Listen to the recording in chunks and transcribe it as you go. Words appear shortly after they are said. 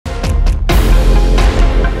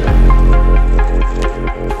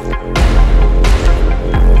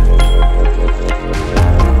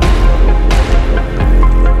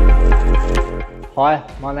Hi,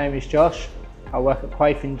 my name is Josh. I work at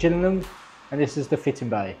Quaife Engineering and this is the fitting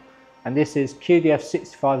bay. And this is QDF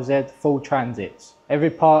 65Z full transits.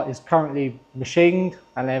 Every part is currently machined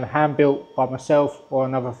and then hand built by myself or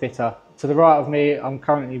another fitter. To the right of me, I'm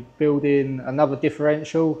currently building another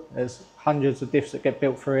differential. There's hundreds of diffs that get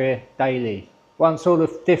built through here daily. Once all the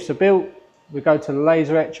diffs are built, we go to the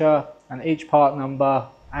laser etcher and each part number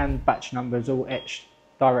and batch number is all etched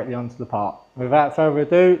directly onto the part. Without further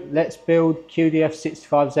ado, let's build QDF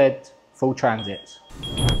 65Z full transits.